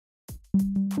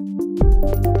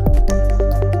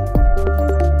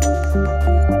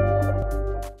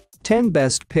Ten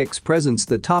Best Picks presents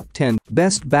the top 10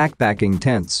 best backpacking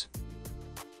tents.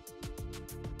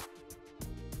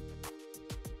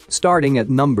 Starting at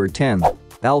number 10.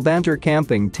 Alvanter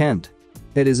Camping Tent.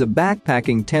 It is a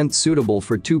backpacking tent suitable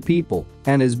for 2 people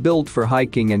and is built for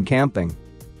hiking and camping.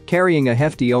 Carrying a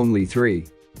hefty only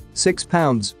 3.6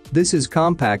 pounds, this is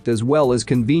compact as well as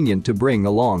convenient to bring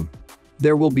along.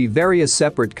 There will be various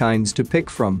separate kinds to pick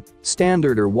from,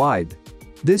 standard or wide.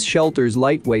 This shelter's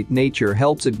lightweight nature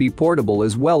helps it be portable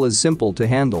as well as simple to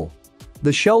handle.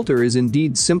 The shelter is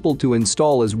indeed simple to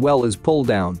install as well as pull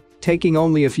down, taking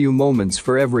only a few moments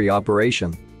for every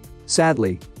operation.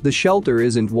 Sadly, the shelter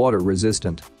isn't water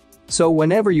resistant. So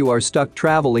whenever you are stuck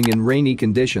traveling in rainy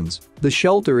conditions, the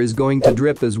shelter is going to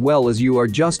drip as well as you are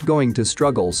just going to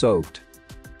struggle soaked.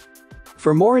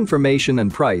 For more information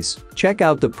and price, check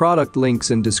out the product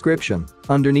links in description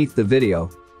underneath the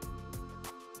video.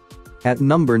 At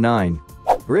number 9.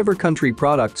 River Country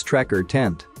Products Trekker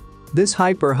Tent. This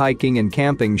hyper-hiking and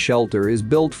camping shelter is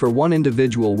built for 1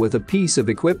 individual with a piece of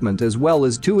equipment as well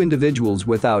as 2 individuals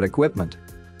without equipment.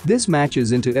 This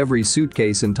matches into every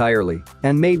suitcase entirely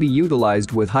and may be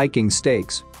utilized with hiking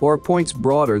stakes or points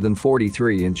broader than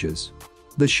 43 inches.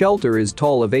 The shelter is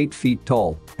tall of 8 feet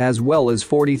tall as well as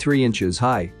 43 inches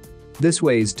high. This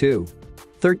weighs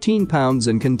 2.13 pounds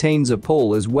and contains a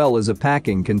pole as well as a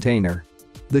packing container.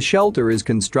 The shelter is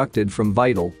constructed from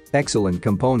vital, excellent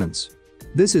components.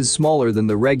 This is smaller than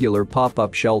the regular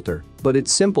pop-up shelter, but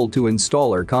it's simple to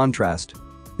install or contrast.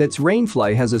 Its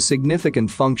rainfly has a significant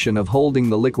function of holding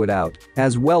the liquid out,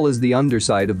 as well as the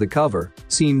underside of the cover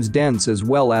seems dense as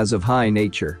well as of high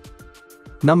nature.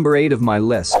 Number 8 of my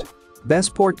list.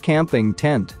 Bestport Camping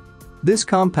Tent. This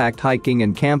compact hiking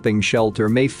and camping shelter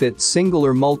may fit single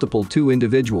or multiple 2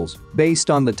 individuals based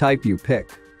on the type you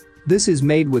pick. This is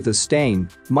made with a stain,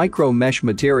 micro mesh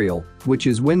material, which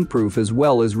is windproof as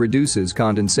well as reduces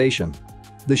condensation.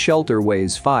 The shelter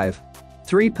weighs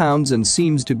 5.3 pounds and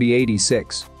seems to be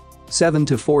 86.7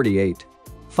 to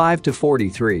 48.5 to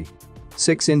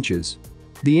 43.6 inches.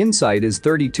 The inside is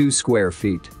 32 square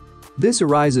feet. This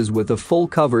arises with a full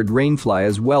covered rainfly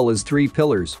as well as 3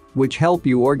 pillars, which help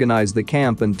you organize the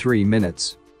camp in 3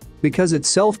 minutes. Because it's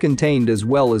self-contained as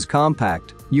well as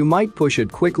compact, you might push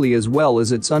it quickly as well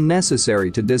as it's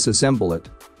unnecessary to disassemble it.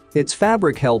 Its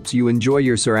fabric helps you enjoy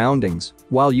your surroundings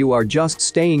while you are just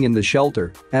staying in the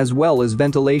shelter, as well as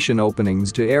ventilation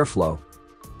openings to airflow.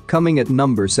 Coming at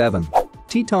number 7.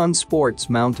 Teton Sports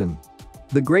Mountain.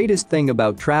 The greatest thing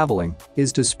about traveling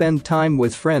is to spend time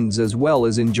with friends as well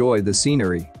as enjoy the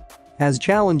scenery. As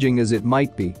challenging as it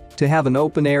might be to have an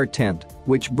open-air tent,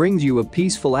 which brings you a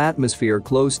peaceful atmosphere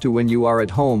close to when you are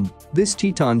at home, this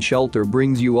Teton shelter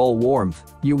brings you all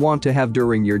warmth you want to have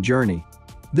during your journey.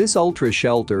 This ultra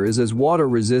shelter is as water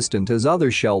resistant as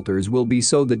other shelters will be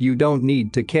so that you don't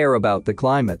need to care about the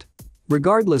climate.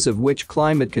 Regardless of which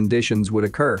climate conditions would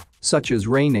occur, such as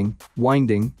raining,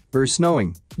 winding, or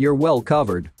snowing, you're well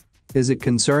covered. Is it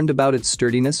concerned about its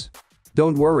sturdiness?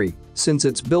 Don't worry, since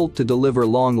it's built to deliver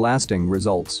long-lasting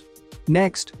results.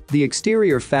 Next, the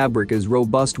exterior fabric is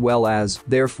robust well as,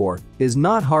 therefore, is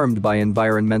not harmed by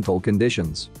environmental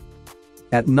conditions.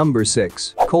 At number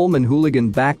 6. Coleman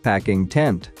Hooligan Backpacking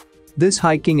Tent. This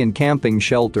hiking and camping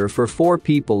shelter for 4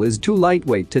 people is too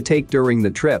lightweight to take during the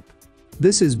trip.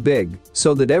 This is big,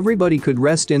 so that everybody could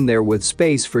rest in there with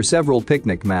space for several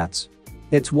picnic mats.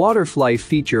 Its waterfly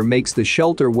feature makes the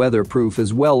shelter weatherproof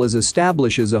as well as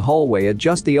establishes a hallway at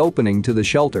just the opening to the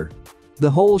shelter. The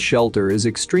whole shelter is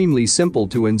extremely simple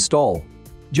to install.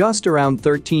 Just around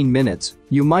 13 minutes,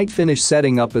 you might finish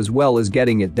setting up as well as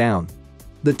getting it down.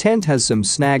 The tent has some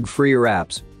snag-free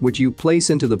wraps, which you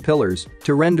place into the pillars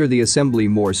to render the assembly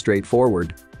more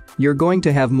straightforward. You're going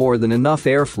to have more than enough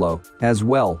airflow as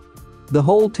well. The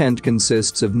whole tent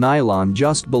consists of nylon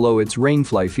just below its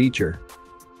rainfly feature.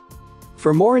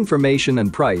 For more information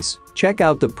and price, check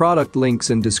out the product links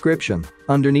in description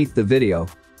underneath the video.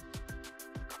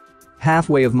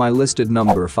 Halfway of my listed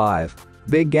number 5.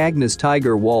 Big Agnes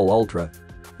Tiger Wall Ultra.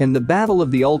 In the battle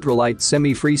of the ultralight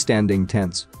semi-freestanding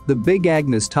tents, the Big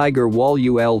Agnes Tiger Wall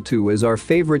UL2 is our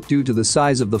favorite due to the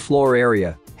size of the floor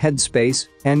area, headspace,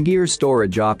 and gear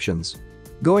storage options.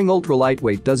 Going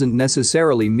ultra-lightweight doesn't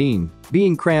necessarily mean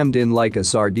being crammed in like a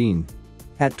sardine.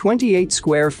 At 28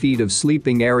 square feet of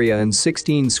sleeping area and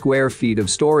 16 square feet of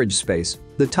storage space,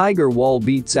 the Tiger Wall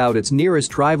beats out its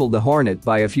nearest rival the Hornet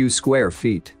by a few square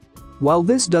feet. While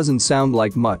this doesn't sound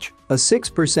like much, a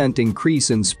 6% increase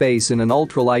in space in an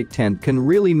ultralight tent can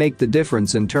really make the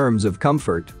difference in terms of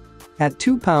comfort. At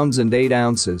 2 pounds and 8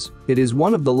 ounces, it is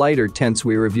one of the lighter tents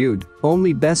we reviewed,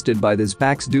 only bested by this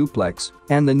Pax Duplex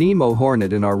and the Nemo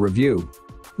Hornet in our review.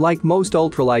 Like most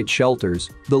ultralight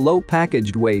shelters, the low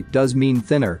packaged weight does mean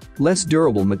thinner, less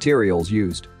durable materials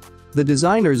used. The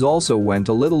designers also went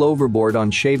a little overboard on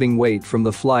shaving weight from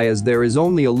the fly, as there is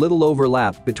only a little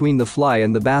overlap between the fly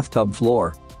and the bathtub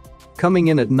floor. Coming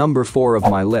in at number 4 of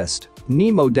my list,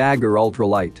 Nemo Dagger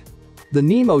Ultralight. The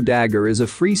Nemo Dagger is a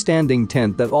freestanding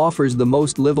tent that offers the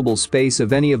most livable space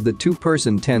of any of the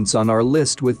two-person tents on our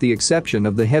list, with the exception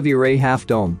of the Heavy Ray Half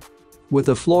Dome. With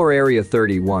a floor area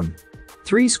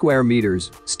 31.3 square meters,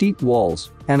 steep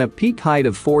walls, and a peak height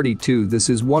of 42, this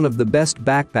is one of the best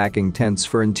backpacking tents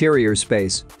for interior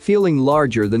space, feeling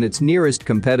larger than its nearest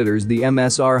competitors, the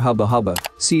MSR Hubba,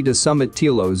 Sea to Summit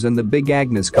Telos, and the Big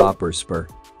Agnes Copper Spur.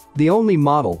 The only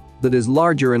model that is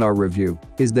larger in our review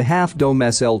is the Half Dome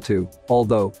SL2,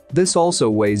 although this also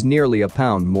weighs nearly a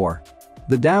pound more.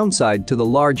 The downside to the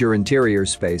larger interior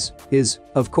space is,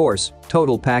 of course,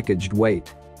 total packaged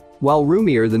weight. While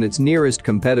roomier than its nearest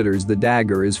competitors, the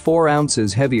Dagger is 4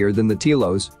 ounces heavier than the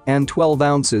Telos and 12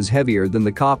 ounces heavier than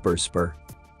the Copper Spur.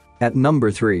 At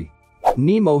number 3.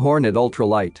 Nemo Hornet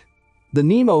Ultralight. The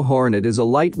Nemo Hornet is a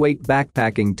lightweight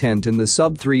backpacking tent in the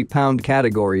sub-3 pound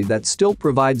category that still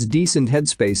provides decent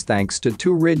headspace thanks to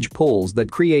 2 ridge poles that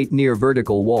create near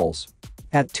vertical walls.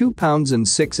 At 2 pounds and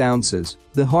 6 ounces,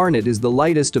 the Hornet is the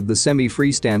lightest of the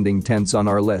semi-freestanding tents on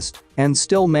our list and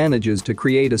still manages to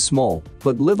create a small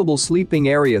but livable sleeping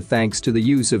area thanks to the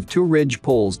use of 2 ridge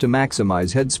poles to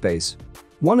maximize headspace.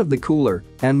 One of the cooler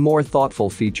and more thoughtful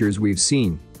features we've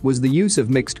seen was the use of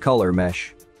mixed color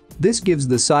mesh. This gives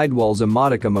the sidewalls a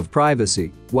modicum of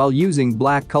privacy while using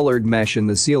black-colored mesh in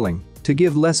the ceiling to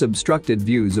give less obstructed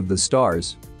views of the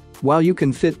stars. While you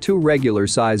can fit 2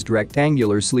 regular-sized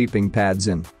rectangular sleeping pads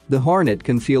in, the Hornet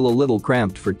can feel a little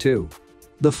cramped for 2.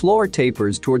 The floor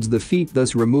tapers towards the feet,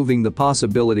 thus removing the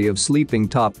possibility of sleeping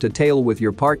top to tail with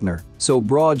your partner, so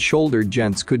broad-shouldered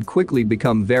gents could quickly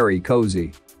become very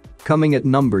cozy. Coming at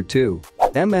number 2.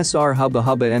 MSR Hubba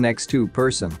NX2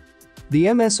 Person. The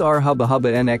MSR Hubba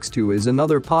NX2 is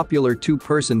another popular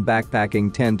 2-person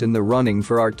backpacking tent in the running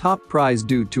for our top prize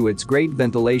due to its great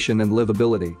ventilation and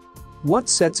livability. What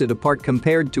sets it apart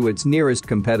compared to its nearest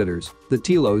competitors, the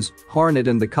Telos, Hornet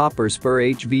and the Copper Spur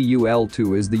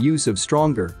HVUL2, is the use of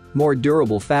stronger, more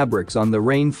durable fabrics on the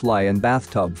rainfly and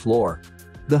bathtub floor.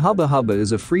 The Hubba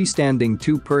is a freestanding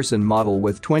 2-person model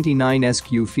with 29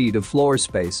 sq feet of floor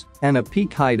space and a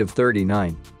peak height of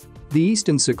 39. The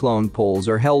Easton cyclone poles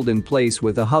are held in place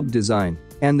with a hub design,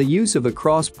 and the use of a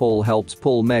cross pole helps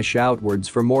pull mesh outwards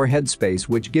for more headspace,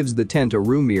 which gives the tent a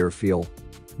roomier feel.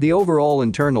 The overall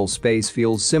internal space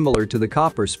feels similar to the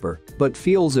Copper Spur, but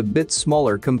feels a bit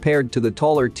smaller compared to the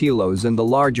taller Telos and the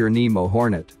larger Nemo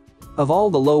Hornet. Of all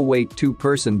the low-weight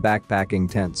 2-person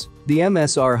backpacking tents, the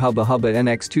MSR Hubba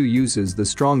NX2 uses the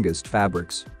strongest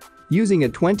fabrics. Using a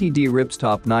 20D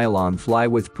ripstop nylon fly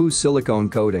with PU silicone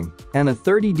coating and a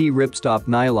 30D ripstop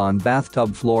nylon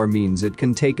bathtub floor means it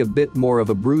can take a bit more of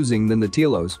a bruising than the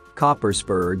Telos, Copper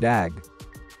Spur or Dag.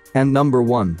 And number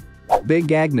 1.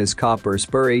 Big Agnes Copper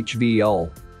Spur HVUL.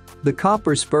 The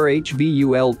Copper Spur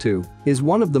HVUL2 is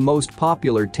one of the most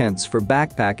popular tents for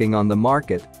backpacking on the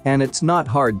market, and it's not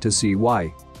hard to see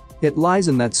why. It lies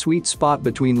in that sweet spot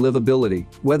between livability,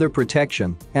 weather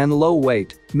protection, and low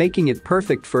weight, making it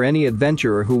perfect for any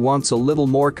adventurer who wants a little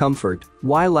more comfort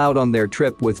while out on their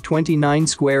trip. With 29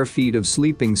 square feet of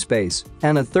sleeping space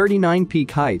and a 39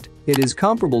 peak height, it is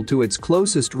comparable to its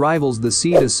closest rivals, the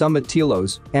Sea to Summit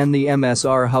Telos and the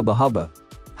MSR Hubba.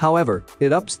 However,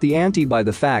 it ups the ante by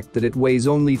the fact that it weighs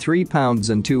only 3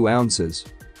 pounds and 2 ounces.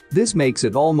 This makes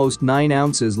it almost 9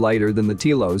 ounces lighter than the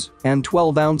Telos and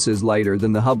 12 ounces lighter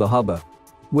than the Hubba.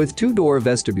 With 2-door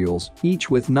vestibules, each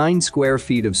with 9 square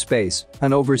feet of space,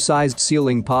 an oversized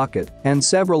ceiling pocket, and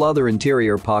several other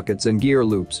interior pockets and gear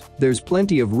loops, there's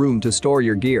plenty of room to store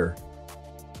your gear.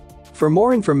 For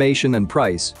more information and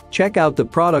price, check out the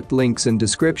product links in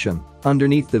description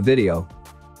underneath the video.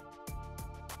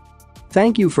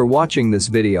 Thank you for watching this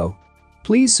video.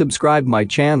 Please subscribe my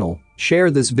channel, share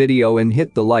this video and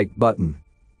hit the like button.